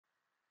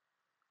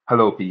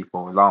Hello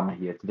people, Llama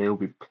here. Today we'll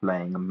be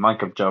playing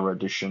Minecraft Java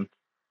Edition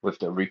with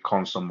the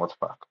Reconsole mod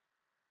pack.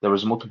 There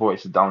is multiple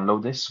ways to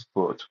download this,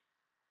 but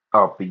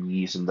I'll be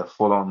using the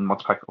full-on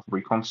mod pack of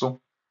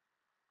Reconsole.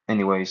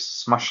 Anyways,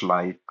 smash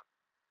like,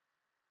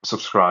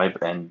 subscribe,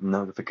 and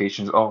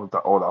notifications, all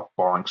that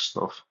boring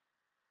stuff.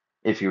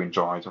 If you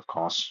enjoyed, of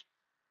course.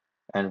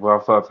 And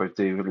without further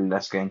ado,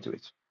 let's get into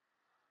it.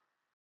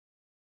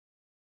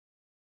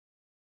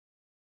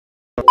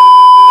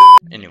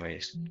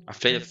 Anyways, I've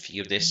played a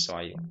few of this, so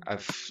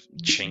I've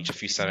changed a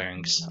few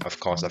settings. Of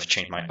course, I've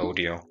changed my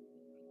audio,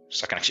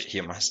 so I can actually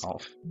hear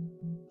myself.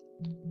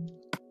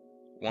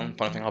 One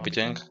thing I'll be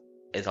doing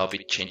is I'll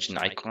be changing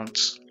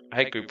icons.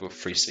 I grew up with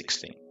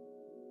 360.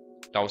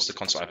 That was the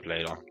console I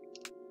played on.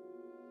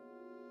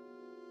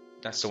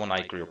 That's the one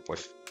I grew up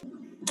with.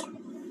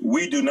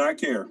 We do not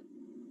care.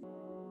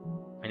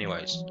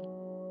 Anyways,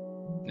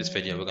 in this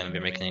video we're going to be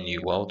making a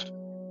new world.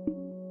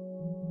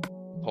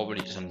 Probably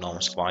just a normal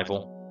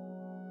survival.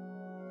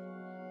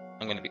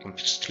 I'm going to be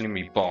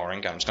extremely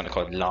boring. I'm just going to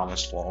call it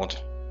Llama's World.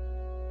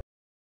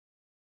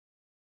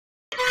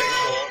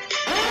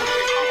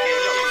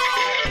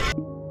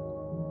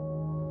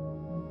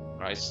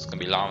 Right, it's going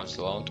to be Llama's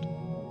World.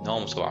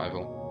 Normal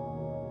survival.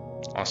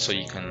 Also,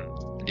 you can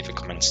leave a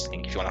comment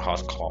saying if you want a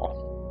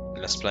hardcore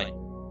let's play.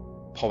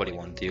 Probably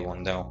won't do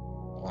one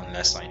though,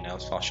 unless I know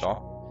for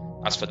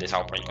sure. As for this,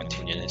 I'll probably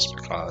continue this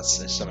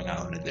because it's something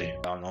I want to do. I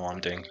don't know what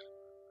I'm doing.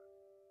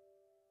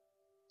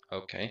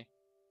 Okay.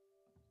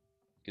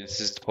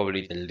 This is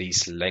probably the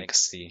least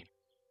legacy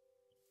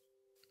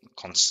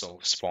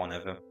console spawn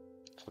ever.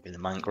 Probably the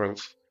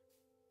mangrove.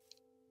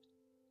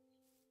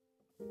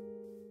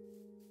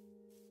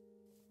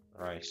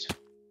 Right.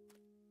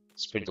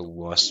 It's probably the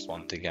worst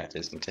one to get,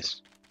 isn't it?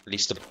 At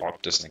least the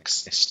bot doesn't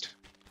exist.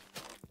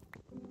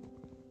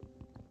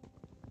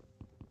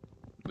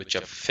 Which I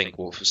think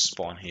will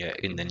spawn here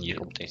in the new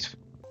update.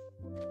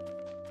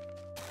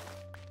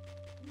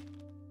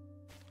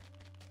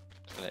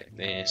 Like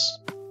this.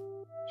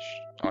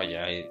 Oh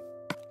yeah,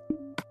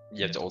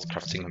 you have the old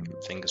crafting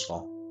thing as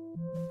well.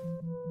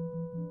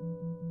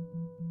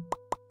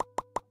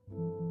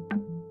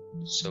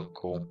 So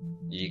cool.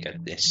 You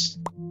get this.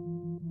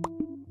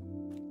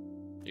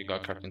 You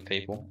got a crafting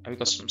table. And we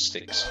got some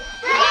sticks.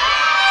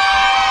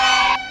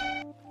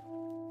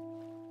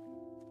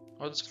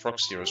 Oh, there's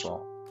frogs here as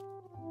well.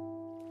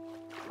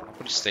 I'll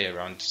probably stay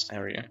around this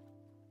area.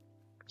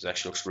 Because it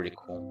actually looks really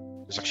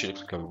cool. This actually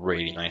looks like a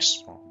really nice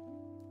spot.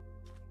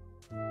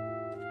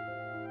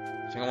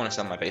 I think I want to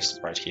set my base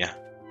right here.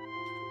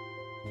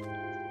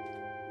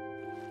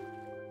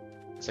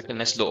 It's like a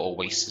nice little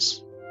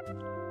oasis.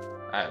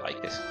 I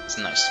like this. It's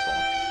a nice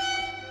spot.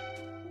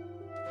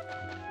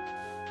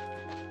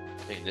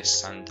 Take this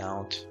sand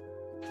out.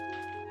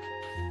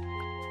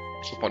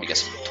 Should probably get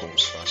some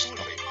tools first.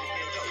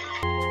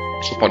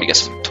 Should probably get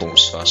some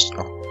tools first.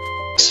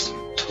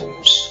 Some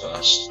tools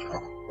first.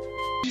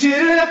 You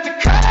didn't have to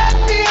cut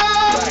me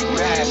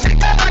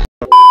off.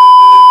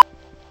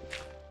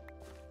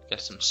 Get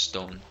some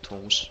stone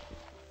tools.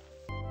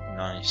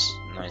 Nice,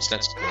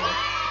 let's go.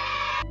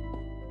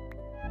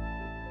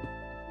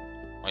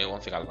 Oh yeah,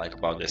 one thing I like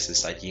about this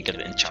is that you get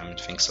an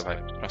enchantment thing, so if I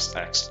press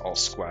X or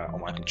square on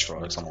my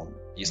controller, because I'm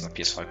using a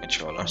PS5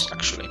 controllers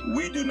actually.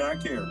 We do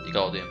not care. You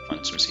got all the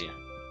enchantments here.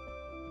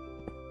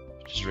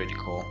 Which is really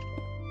cool.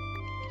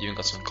 You even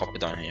got some copper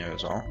down here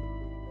as well.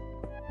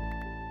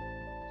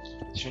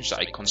 Change the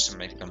icons to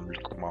make them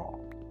look more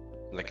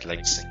like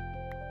legacy.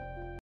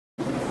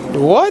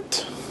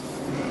 What?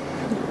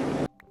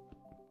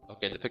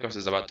 Okay, the pickaxe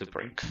is about to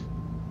break.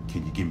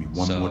 Can you give me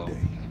one more day?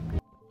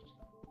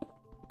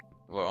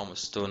 We're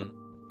almost done.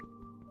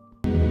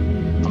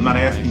 I'm not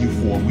asking you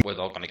for a week. We're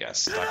all gonna get a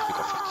stack. We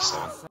got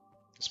 57.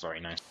 It's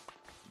very nice.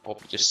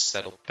 Probably just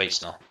set up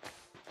base now.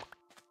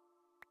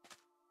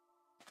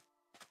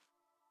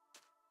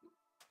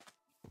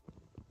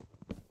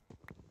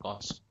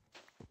 God. So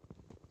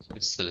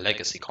it's the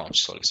legacy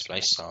console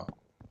display, so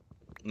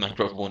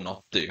Minecraft will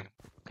not do.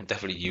 Can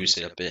definitely use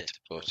it a bit,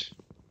 but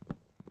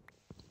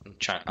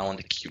I want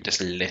to keep this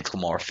a little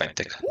more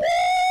effective,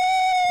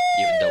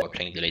 even though we're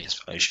playing the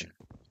latest version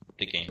of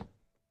the game.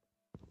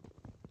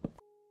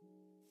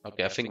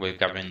 Okay, I think we're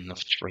gathering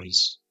enough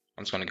trees.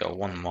 I'm just gonna go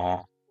one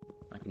more,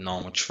 like a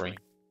normal tree.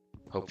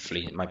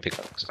 Hopefully my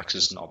pickaxe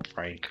does not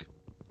break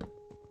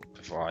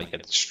before I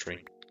get this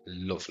tree.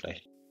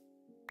 Lovely.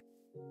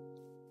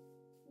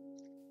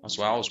 As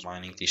well, I was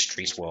mining these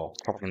trees while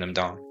chopping them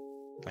down,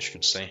 I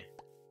should say.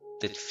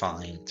 Did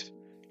find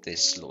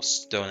this little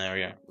stone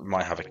area. We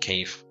might have a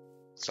cave,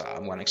 so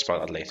I'm going to explore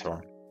that later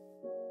on.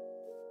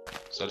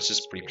 So let's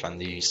just pre-plan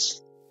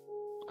these.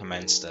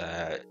 Commence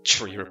the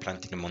tree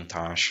replanting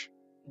montage.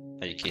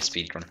 AK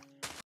speedrun.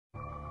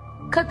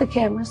 Cut the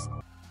cameras.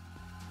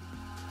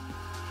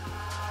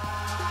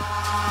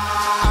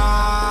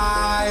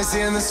 Eyes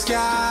in the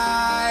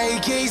sky,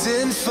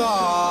 gazing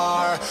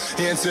far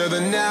into the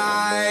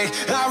night.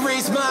 I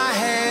raise my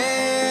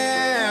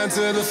hand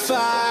to the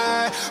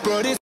fire,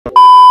 but it's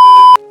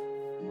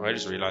I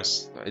just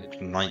realized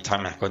it's night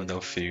time. I got no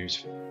food.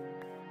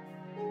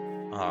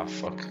 Ah,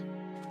 fuck.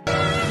 It's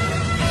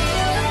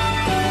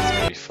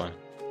gonna be fun.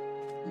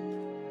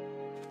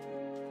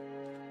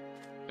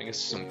 I think there's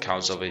some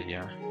cows over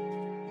here.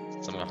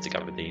 So I'm gonna have to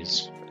gather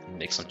these and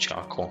make some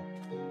charcoal.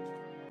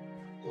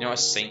 You know, a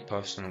sane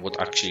person would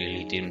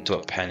actually lead them to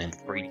a pen and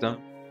breed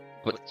them,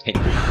 but they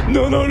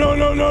do not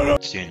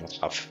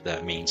have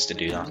the means to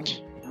do that.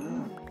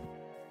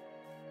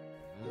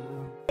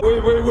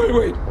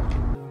 Wait.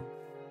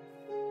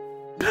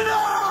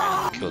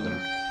 Kill them.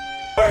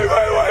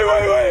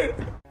 Wait.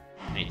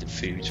 I need the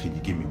food. Can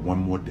you give me one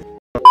more day?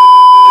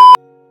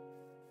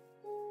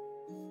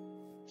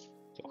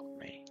 Fuck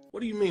me. What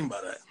do you mean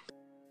by that?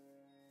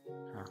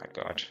 Oh my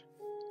god.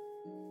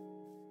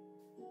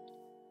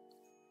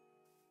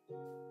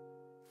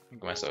 I'm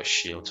gonna myself a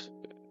shield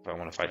if I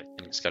want to fight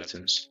any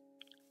skeletons.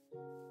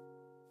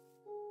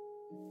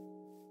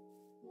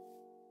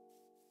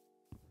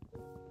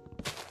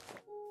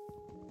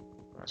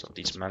 Rise up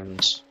these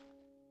melons.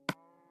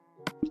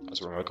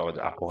 That's where I got with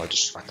the apple. I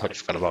totally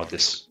forgot about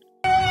this.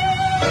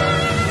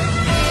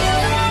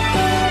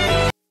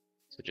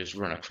 So just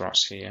run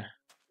across here.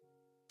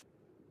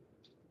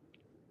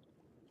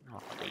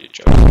 Oh, I got your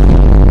joke.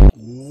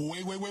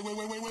 Wait.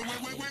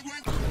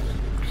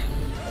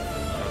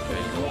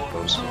 Okay,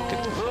 close.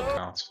 Get the fuck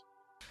out.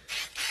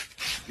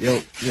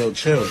 Yo,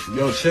 chill.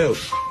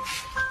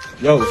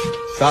 Yo,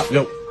 stop,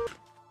 yo.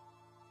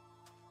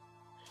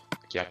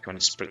 Yeah, I'm gonna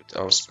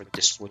I'll spread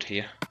this wood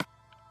here.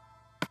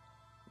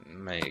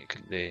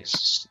 Make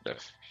this the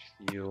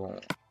fuel.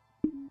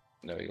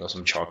 There we go,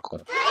 some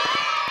charcoal.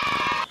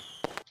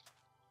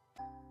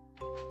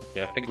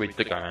 Yeah, I think we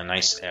took a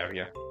nice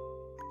area.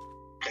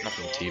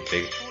 Nothing too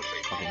big,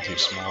 nothing too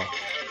small.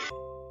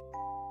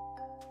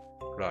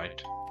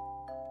 Right.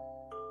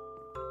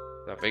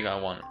 The big I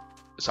want.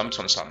 So I'm just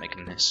gonna start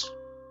making this.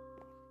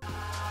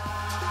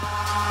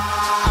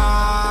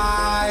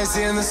 Eyes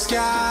in the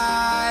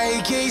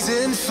sky,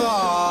 gazing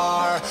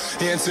far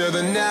into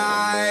the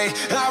night.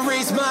 I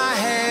raise my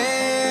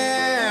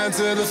hand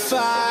to the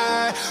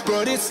fire,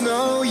 but it's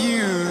no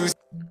use.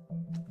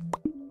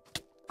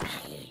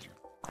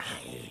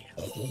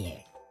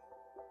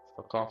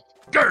 Fuck off.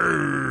 So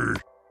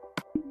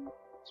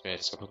yeah,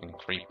 it's a fucking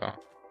creeper.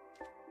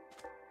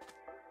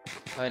 I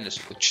think there's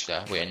a glitch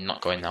there. We're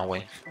not going that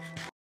way.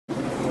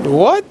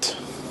 What?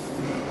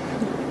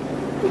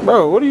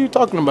 Bro, what are you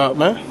talking about,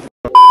 man?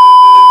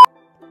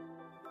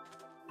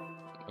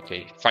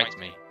 Okay, fight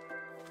me.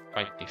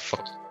 Fight me,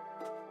 fuck.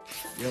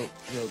 Yo,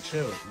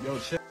 chill.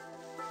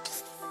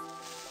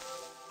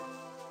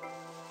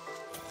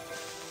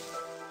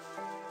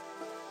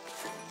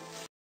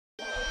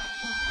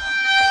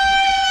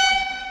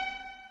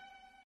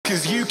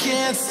 Cause you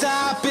can't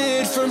stop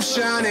it from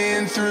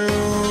shining through.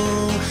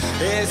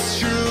 It's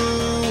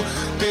true,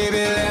 baby,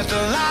 let the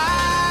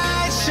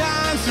light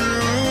shine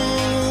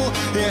through.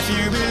 If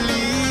you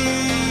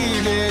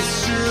believe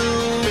it's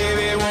true,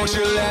 baby, won't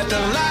you let the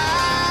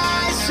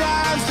light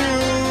shine through?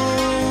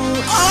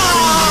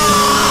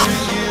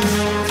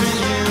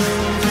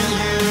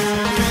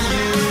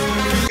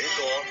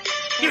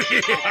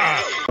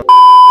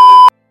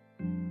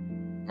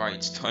 Right,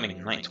 it's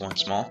turning night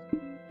once more.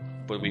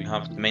 But we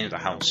have the main of the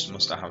house,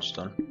 most of the house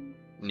done.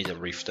 We need a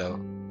roof though.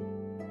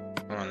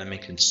 Oh, and they're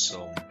making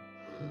some.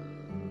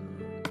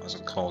 What's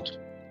it called?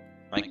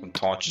 Making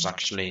torches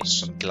actually,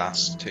 some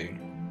glass too.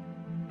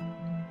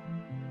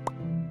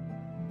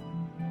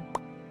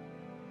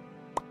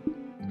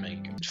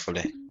 Make it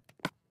fully.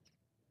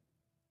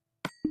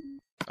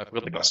 I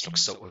forgot the glass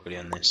looks so ugly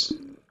on this.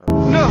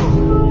 No!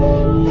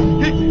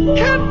 It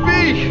can't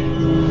be!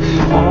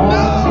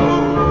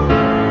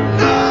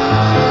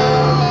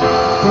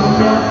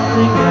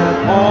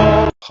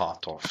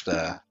 Part of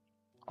the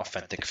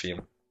authentic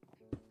feel.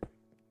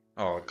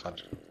 Oh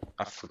god,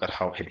 I forgot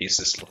how hideous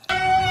this looks.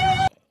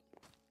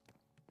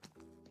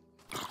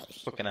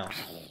 Fucking hell.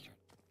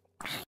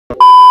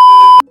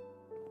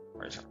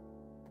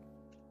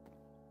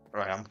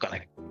 Right, I'm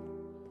gonna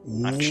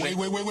actually,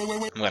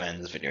 I'm gonna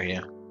end this video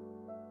here.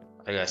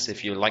 I guess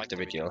if you like the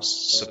video,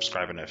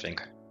 subscribe and everything.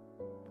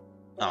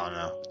 I don't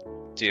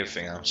know, do your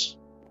thing else.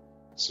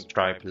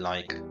 Subscribe,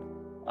 like,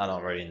 I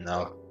don't really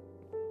know.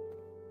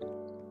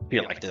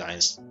 Feel like the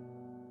guys.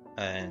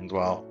 And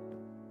well,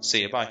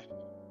 see you, bye.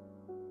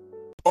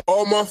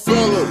 All my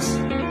fellas.